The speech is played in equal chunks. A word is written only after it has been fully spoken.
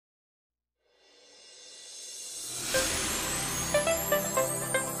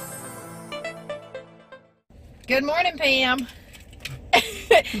Good morning, Pam.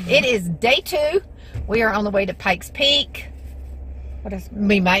 It is day 2. We are on the way to Pikes Peak. What else?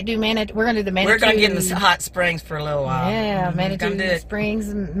 We might do Manitou. We're going to do the Manitou. We're going to get in the hot springs for a little while. Yeah, Manitou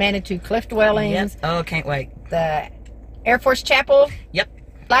Springs, Manitou Cliff Dwellings. Yep. Oh, can't wait. The Air Force Chapel. Yep.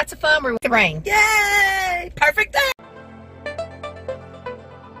 Lots of fun. We're with the rain. Yay! Perfect day.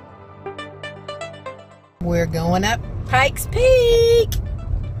 We're going up Pikes Peak.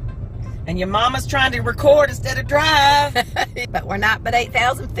 And your mama's trying to record instead of drive. But we're not but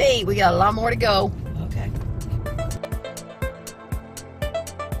 8,000 feet. We got a lot more to go. Okay.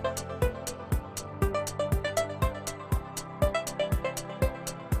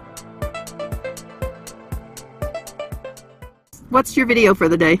 What's your video for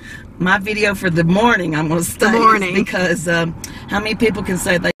the day? My video for the morning, I'm going to stay. The morning. Because how many people can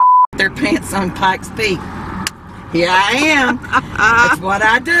say they their pants on Pikes Peak? Here I am. That's what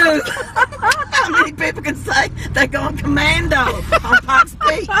I do. How many people can say they go on commando on Pikes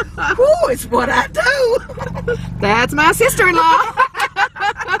Peak? Woo, it's what I do. That's my sister-in-law.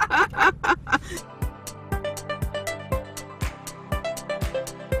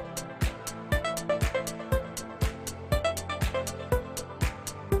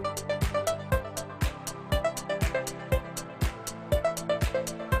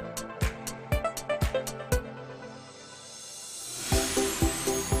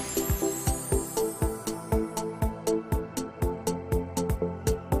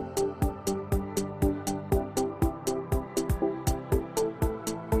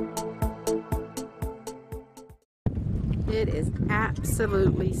 It is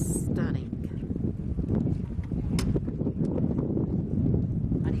absolutely stunning.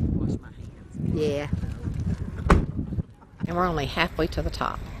 I need to wash my hands. Yeah. And we're only halfway to the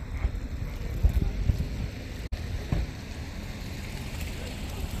top.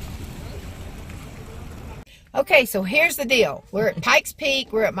 Okay, so here's the deal. We're at Pikes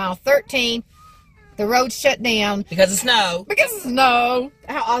Peak. We're at mile 13. The road's shut down. Because of snow. Because of snow.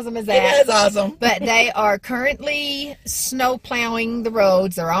 How awesome is that? It is awesome. But they are currently snow plowing the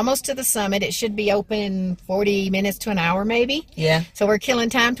roads. They're almost to the summit. It should be open in 40 minutes to an hour maybe. Yeah. So we're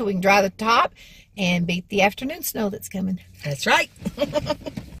killing time till we can dry the top and beat the afternoon snow that's coming. That's right.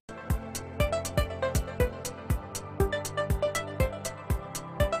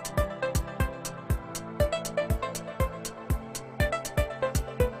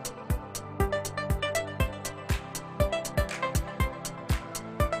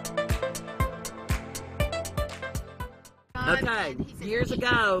 Okay, years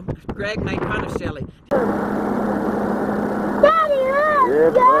ago, Greg made fun of Shelly. Daddy, look! Yeah,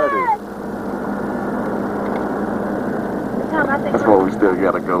 buddy. That's why we still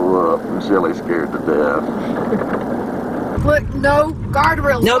gotta go up. And Shelly's scared to death. Look, no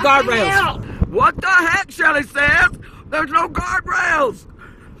guardrails. No guardrails. What the heck, Shelly says? There's no guardrails.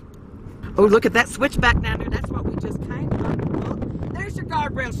 Oh, look at that switchback down there. That's what we just came from. Oh, there's your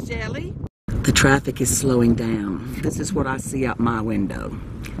guardrails, Shelly. The traffic is slowing down. This is what I see out my window.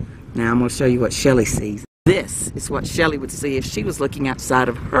 Now I'm going to show you what Shelly sees. This is what Shelly would see if she was looking outside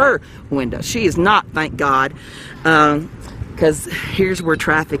of her window. She is not, thank God, because here's where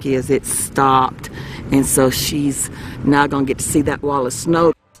traffic is. It's stopped, and so she's now going to get to see that wall of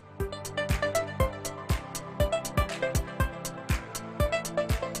snow.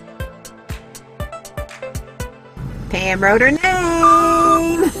 Pam wrote her name.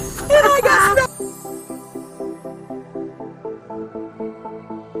 And I got snow.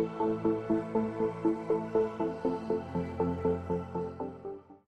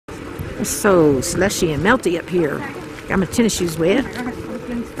 It's so slushy and melty up here. Got my tennis shoes wet.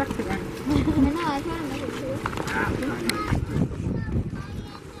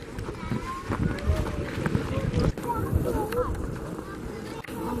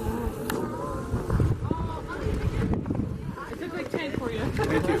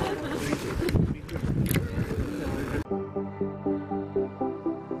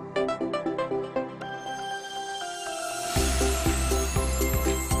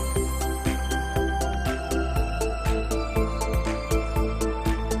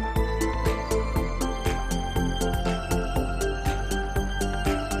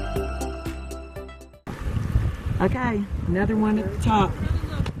 Okay, another one at the top.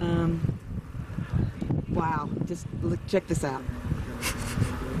 Wow, just look, check this out.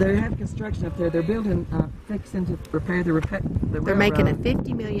 They have construction up there. They're building, fixing to repair the railroad. They're making a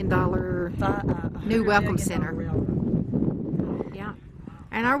 $50 million new welcome center. Yeah.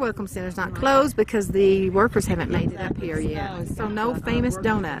 And our welcome center's not closed because the workers haven't made it up here yet. So no famous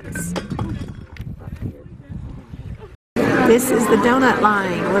donuts. This is the donut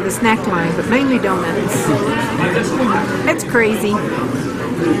line, or the snack line, but mainly donuts. It's crazy.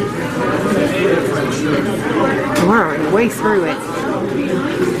 We're already way through it.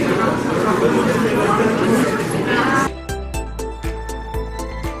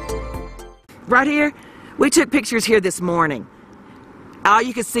 Right here, we took pictures here this morning. All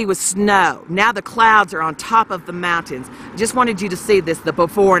you could see was snow. Now the clouds are on top of the mountains. Just wanted you to see this, the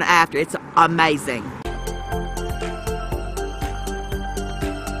before and after. It's amazing.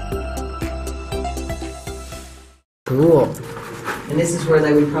 Cool. And this is where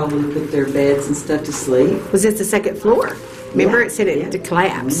they would probably put their beds and stuff to sleep. Was this the second floor? Remember, Yeah. it said it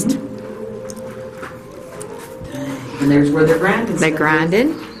collapsed. And there's where they're grinding. They're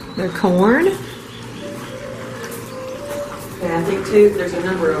grinding their corn. Yeah, I think too, there's a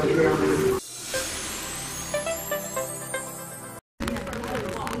number over here on the...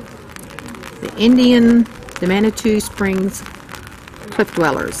 The Manitou Springs Cliff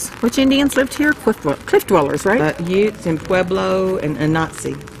Dwellers. Which Indians lived here? Cliff Dwellers, right? Utes and Pueblo and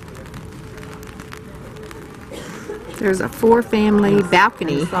Nazi. There's a 4-family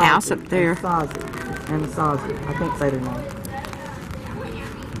balcony house up there. And Sazi. I can't say their name.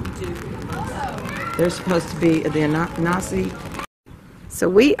 They're supposed to be the Nazi. So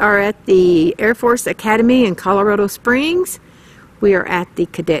we are at the Air Force Academy in Colorado Springs. We are at the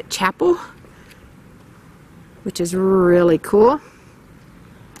Cadet Chapel, which is really cool.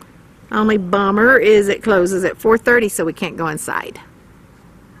 Only bummer is it closes at 4:30, so we can't go inside.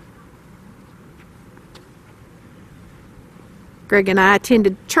 Greg and I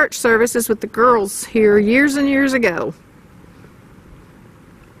attended church services with the girls here years and years ago.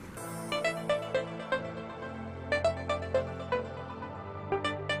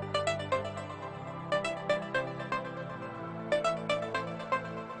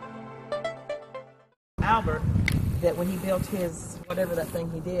 Albert, that when he built his, whatever that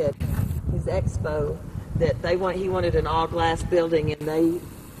thing he did, his expo, that he wanted an all glass building, and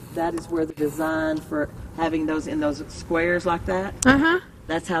that is where the design for having those in those squares like that,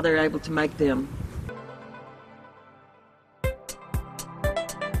 that's how they're able to make them.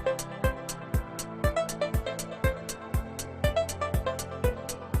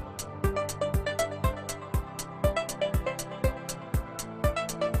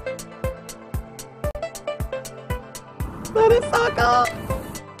 That is so cool.